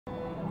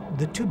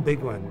The two big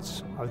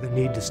ones are the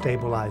need to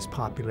stabilize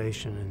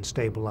population and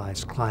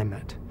stabilize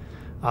climate.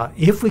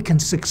 If we can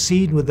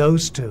succeed with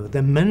those two,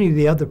 then many of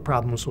the other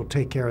problems will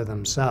take care of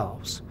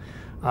themselves.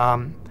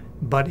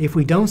 But if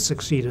we don't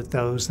succeed at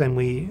those, then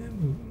we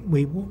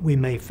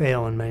may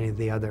fail in many of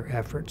the other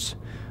efforts.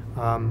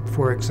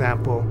 For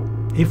example,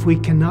 if we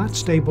cannot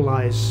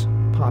stabilize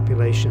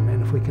population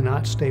and if we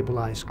cannot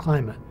stabilize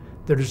climate,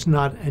 there's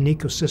not an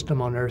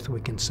ecosystem on Earth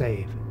we can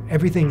save.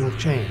 Everything will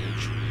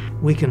change.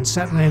 We can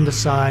set land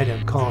aside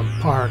and call them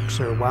parks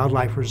or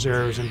wildlife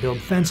reserves and build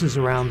fences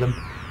around them,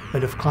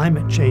 but if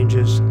climate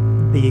changes,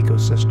 the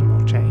ecosystem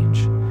will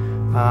change.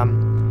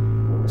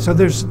 So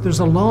there's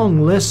a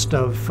long list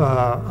of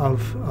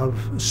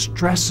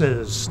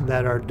stresses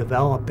that are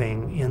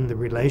developing in the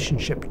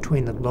relationship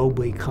between the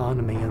global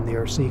economy and the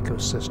Earth's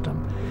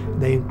ecosystem.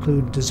 They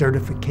include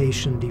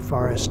desertification,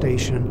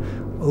 deforestation,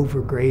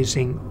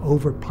 overgrazing,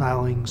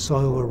 overplowing,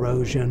 soil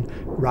erosion,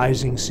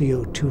 rising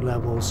CO2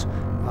 levels,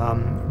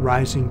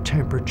 rising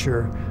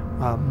temperature,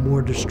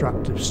 more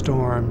destructive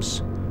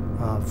storms,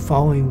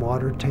 falling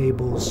water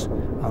tables,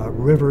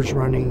 rivers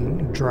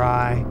running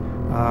dry,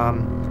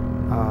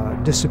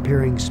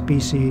 disappearing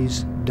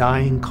species,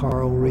 dying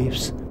coral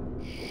reefs.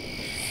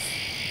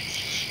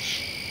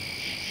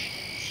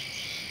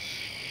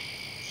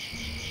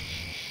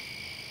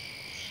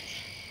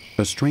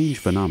 A strange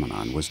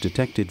phenomenon was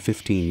detected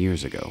 15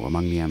 years ago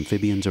among the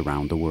amphibians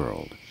around the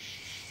world.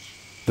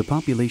 The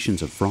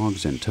populations of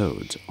frogs and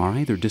toads are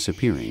either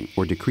disappearing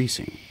or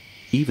decreasing,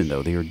 even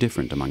though they are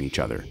different among each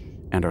other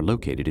and are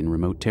located in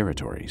remote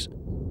territories.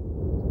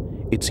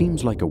 It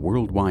seems like a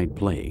worldwide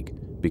plague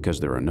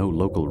because there are no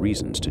local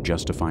reasons to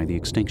justify the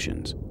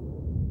extinctions.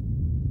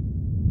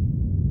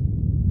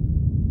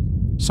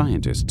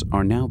 Scientists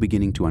are now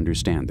beginning to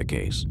understand the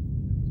case.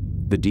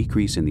 The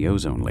decrease in the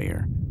ozone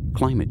layer,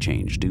 climate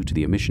change due to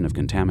the emission of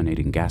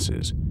contaminating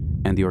gases,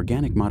 and the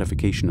organic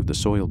modification of the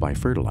soil by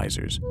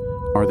fertilizers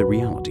are the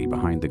reality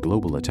behind the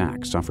global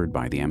attack suffered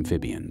by the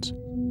amphibians.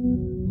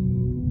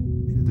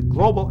 The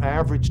global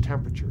average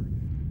temperature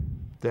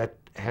that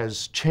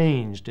has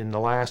changed in the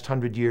last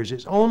 100 years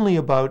is only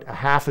about a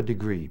half a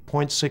degree,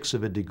 0.6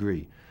 of a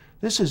degree.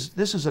 This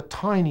is a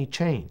tiny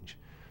change.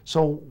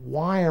 So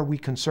why are we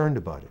concerned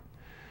about it?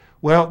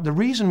 Well, the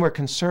reason we're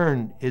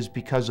concerned is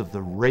because of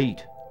the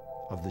rate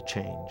of the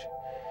change.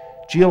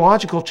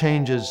 Geological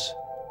changes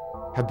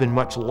have been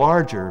much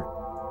larger,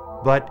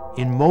 but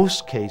in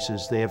most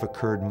cases they have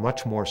occurred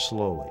much more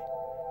slowly.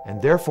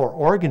 And therefore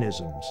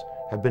organisms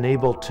have been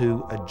able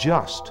to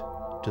adjust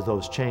to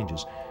those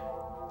changes.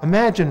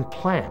 Imagine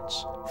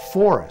plants,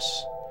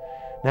 forests.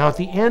 Now at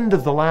the end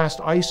of the last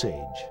ice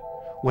age,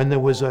 when there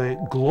was a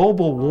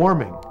global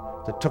warming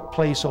that took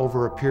place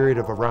over a period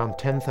of around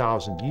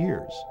 10,000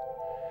 years,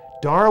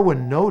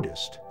 Darwin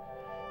noticed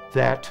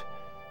that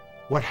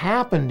what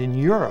happened in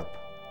Europe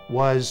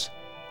was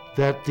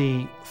that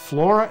the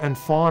flora and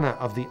fauna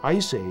of the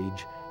ice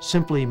age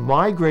simply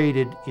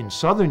migrated in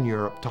southern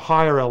Europe to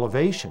higher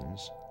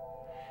elevations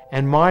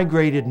and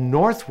migrated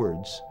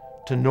northwards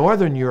to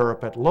northern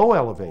Europe at low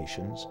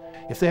elevations.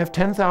 If they have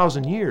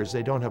 10,000 years,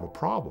 they don't have a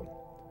problem.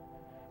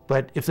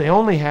 But if they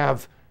only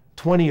have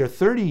 20 or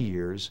 30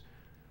 years,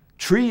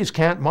 trees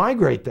can't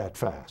migrate that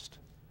fast.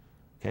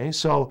 Okay,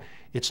 so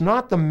it's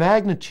not the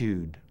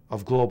magnitude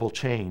of global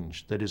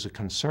change that is a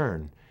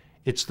concern,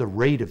 it's the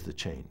rate of the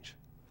change.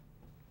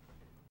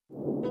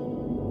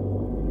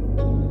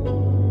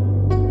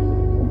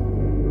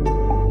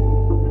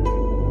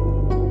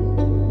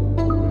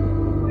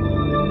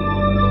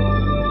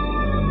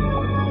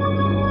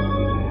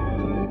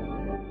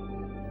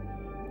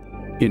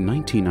 In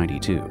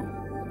 1992,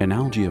 an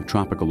algae of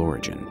tropical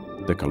origin,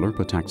 the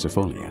Caulerpa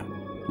taxifolia,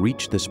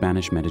 reached the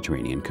Spanish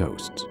Mediterranean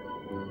coasts.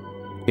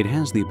 It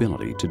has the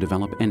ability to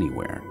develop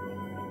anywhere,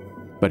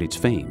 but its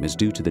fame is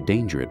due to the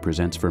danger it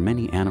presents for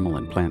many animal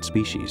and plant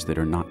species that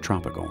are not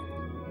tropical.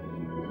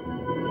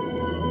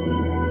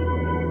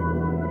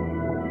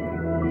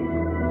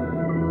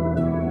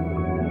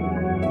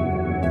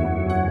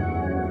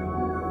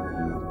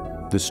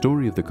 The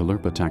story of the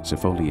Caulerpa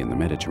taxifolia in the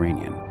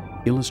Mediterranean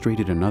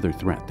illustrated another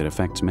threat that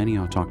affects many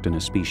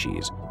autochthonous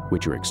species,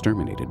 which are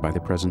exterminated by the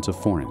presence of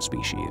foreign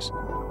species.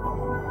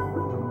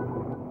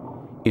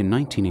 In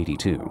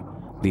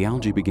 1982, the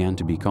algae began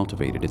to be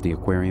cultivated at the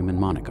aquarium in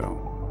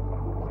Monaco.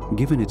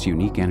 Given its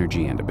unique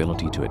energy and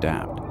ability to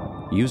adapt,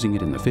 using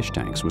it in the fish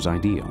tanks was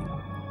ideal.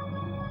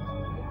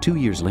 2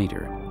 years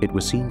later, it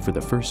was seen for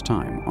the first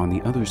time on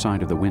the other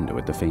side of the window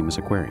at the famous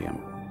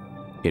aquarium.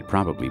 It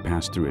probably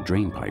passed through a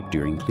drain pipe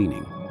during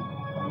cleaning.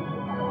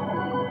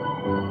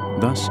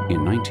 Thus,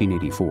 in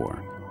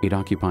 1984, it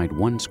occupied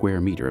 1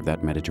 square meter of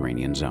that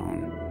Mediterranean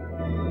zone.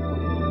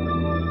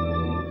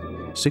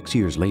 6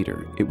 years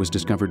later, it was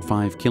discovered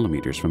 5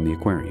 kilometers from the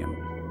aquarium,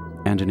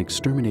 and an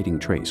exterminating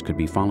trace could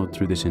be followed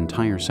through this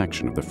entire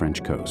section of the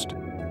French coast.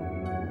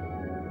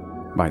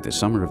 By the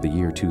summer of the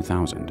year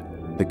 2000,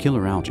 the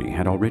killer algae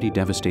had already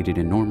devastated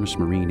enormous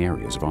marine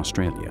areas of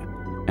Australia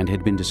and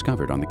had been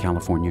discovered on the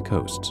California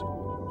coasts.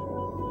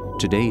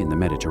 Today in the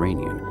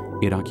Mediterranean,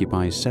 It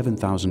occupies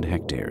 7,000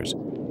 hectares,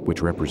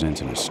 which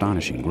represents an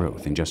astonishing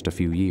growth in just a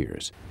few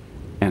years.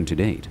 And to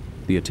date,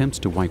 the attempts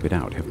to wipe it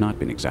out have not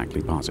been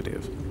exactly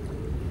positive.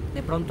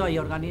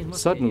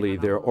 Suddenly,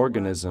 there are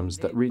organisms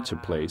that reach a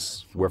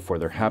place where, for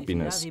their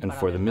happiness and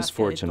for the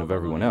misfortune of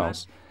everyone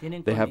else,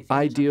 they have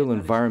ideal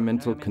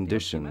environmental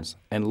conditions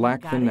and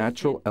lack the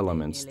natural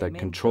elements that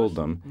control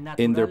them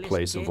in their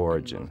place of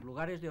origin.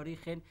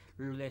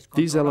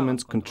 These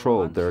elements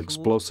control their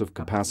explosive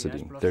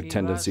capacity, their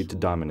tendency to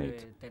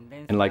dominate.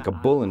 And like a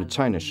bull in a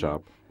china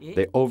shop,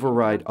 they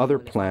override other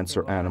plants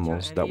or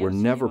animals that were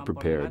never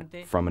prepared,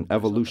 from an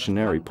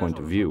evolutionary point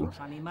of view,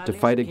 to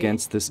fight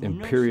against this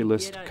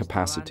imperialist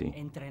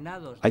capacity.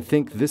 I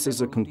think this is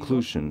a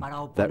conclusion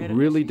that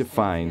really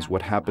defines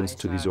what happens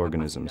to these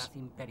organisms.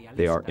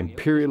 They are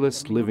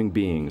imperialist living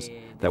beings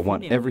that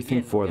want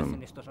everything for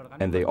them,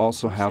 and they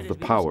also have the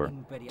power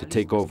to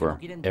take over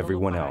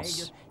everyone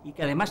else.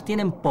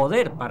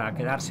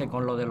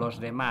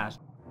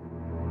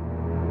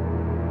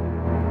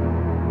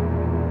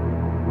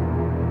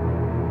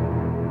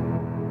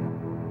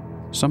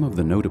 Some of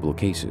the notable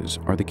cases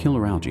are the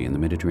killer algae in the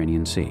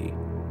Mediterranean Sea,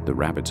 the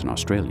rabbits in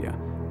Australia,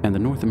 and the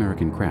North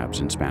American crabs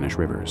in Spanish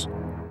rivers.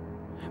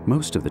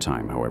 Most of the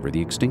time, however,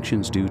 the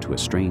extinctions due to a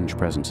strange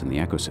presence in the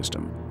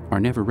ecosystem are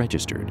never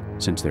registered,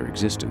 since their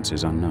existence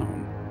is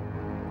unknown.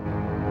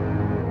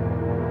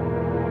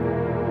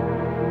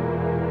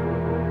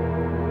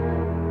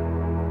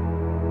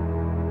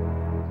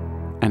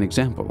 An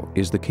example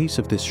is the case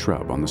of this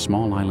shrub on the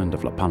small island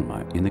of La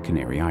Palma in the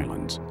Canary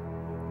Islands.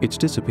 Its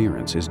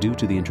disappearance is due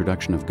to the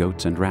introduction of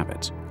goats and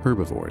rabbits,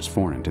 herbivores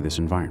foreign to this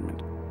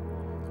environment.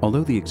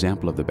 Although the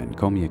example of the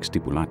Bencomiax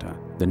stipulata,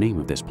 the name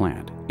of this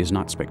plant, is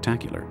not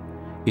spectacular,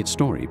 its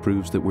story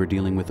proves that we're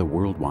dealing with a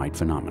worldwide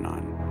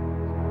phenomenon.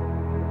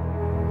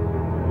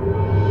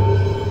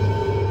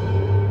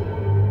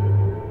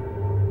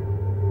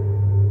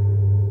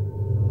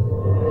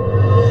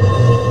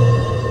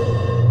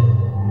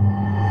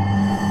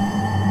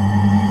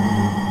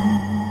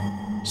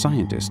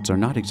 Scientists are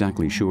not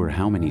exactly sure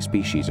how many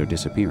species are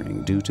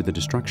disappearing due to the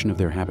destruction of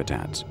their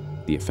habitats,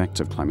 the effects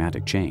of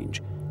climatic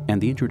change,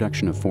 and the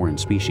introduction of foreign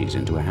species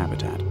into a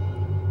habitat.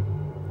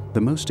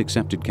 The most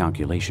accepted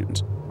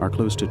calculations are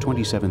close to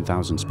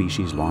 27,000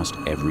 species lost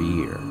every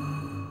year.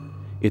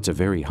 It's a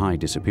very high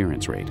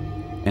disappearance rate,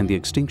 and the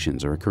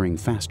extinctions are occurring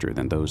faster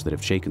than those that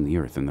have shaken the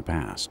Earth in the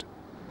past.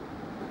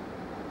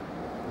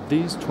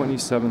 These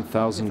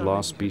 27,000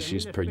 lost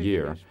species per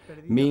year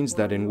means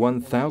that in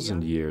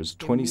 1,000 years,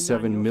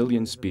 27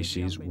 million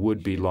species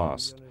would be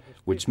lost,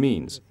 which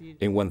means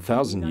in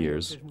 1,000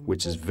 years,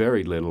 which is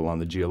very little on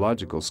the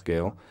geological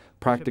scale,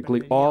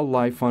 practically all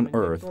life on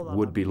Earth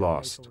would be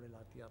lost.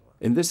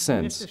 In this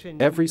sense,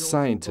 every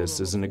scientist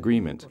is in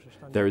agreement.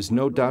 There is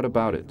no doubt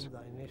about it.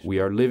 We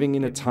are living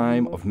in a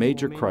time of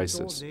major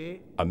crisis,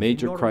 a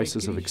major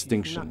crisis of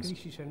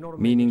extinctions,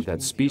 meaning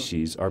that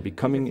species are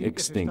becoming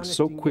extinct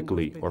so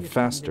quickly or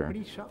faster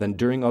than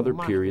during other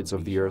periods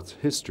of the Earth's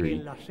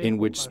history in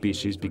which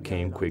species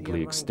became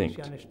quickly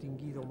extinct.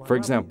 For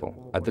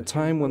example, at the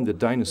time when the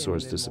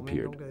dinosaurs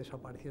disappeared,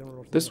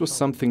 this was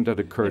something that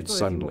occurred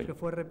suddenly.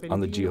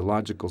 On the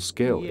geological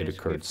scale, it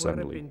occurred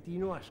suddenly,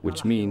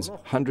 which means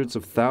hundreds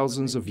of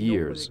thousands of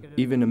years,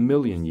 even a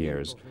million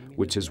years,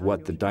 which is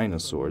what the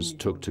dinosaurs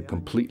took to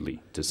completely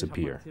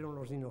disappear.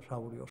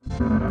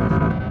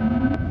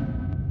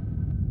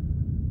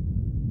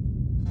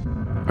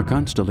 A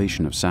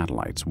constellation of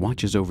satellites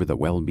watches over the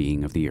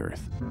well-being of the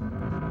Earth.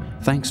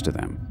 Thanks to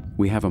them,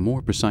 we have a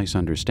more precise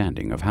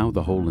understanding of how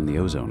the hole in the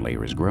ozone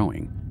layer is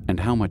growing and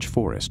how much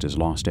forest is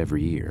lost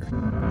every year.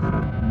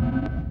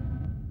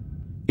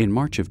 In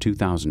March of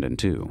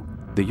 2002,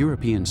 the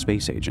European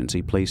Space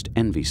Agency placed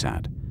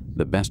ENVISAT,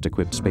 the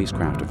best-equipped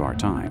spacecraft of our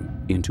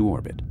time, into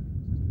orbit.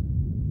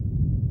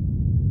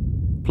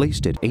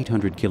 Placed at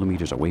 800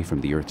 kilometers away from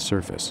the Earth's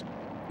surface,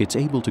 it's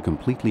able to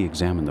completely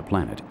examine the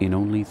planet in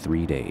only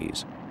 3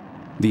 days.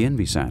 The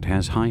ENVISAT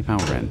has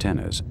high-power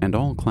antennas and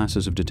all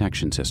classes of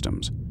detection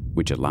systems,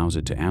 which allows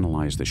it to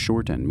analyze the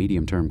short and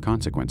medium-term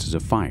consequences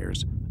of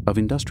fires, of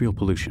industrial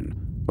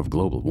pollution, of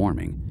global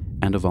warming,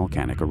 and of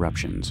volcanic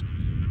eruptions.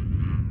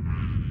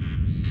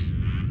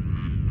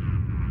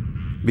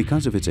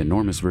 Because of its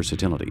enormous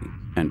versatility,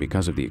 and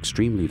because of the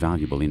extremely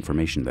valuable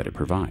information that it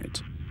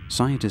provides,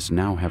 scientists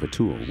now have a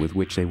tool with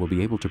which they will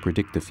be able to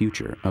predict the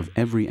future of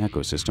every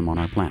ecosystem on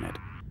our planet,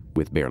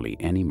 with barely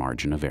any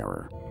margin of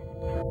error.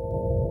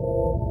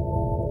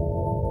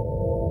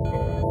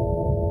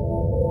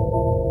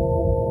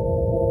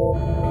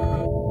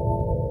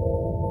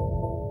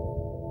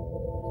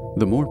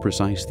 The more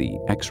precise the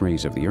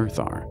X-rays of the Earth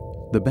are,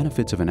 the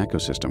benefits of an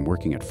ecosystem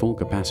working at full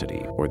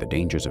capacity or the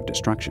dangers of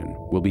destruction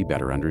will be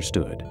better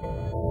understood.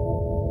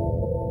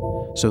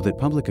 So that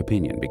public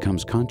opinion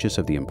becomes conscious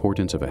of the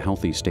importance of a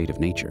healthy state of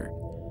nature,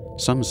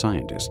 some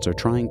scientists are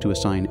trying to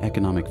assign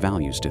economic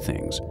values to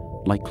things,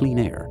 like clean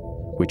air,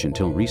 which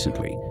until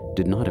recently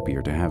did not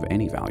appear to have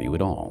any value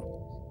at all.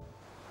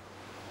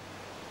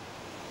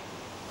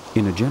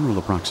 In a general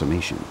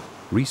approximation,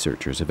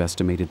 Researchers have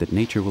estimated that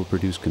nature will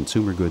produce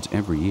consumer goods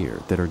every year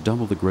that are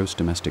double the gross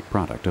domestic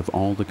product of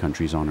all the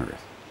countries on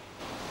Earth.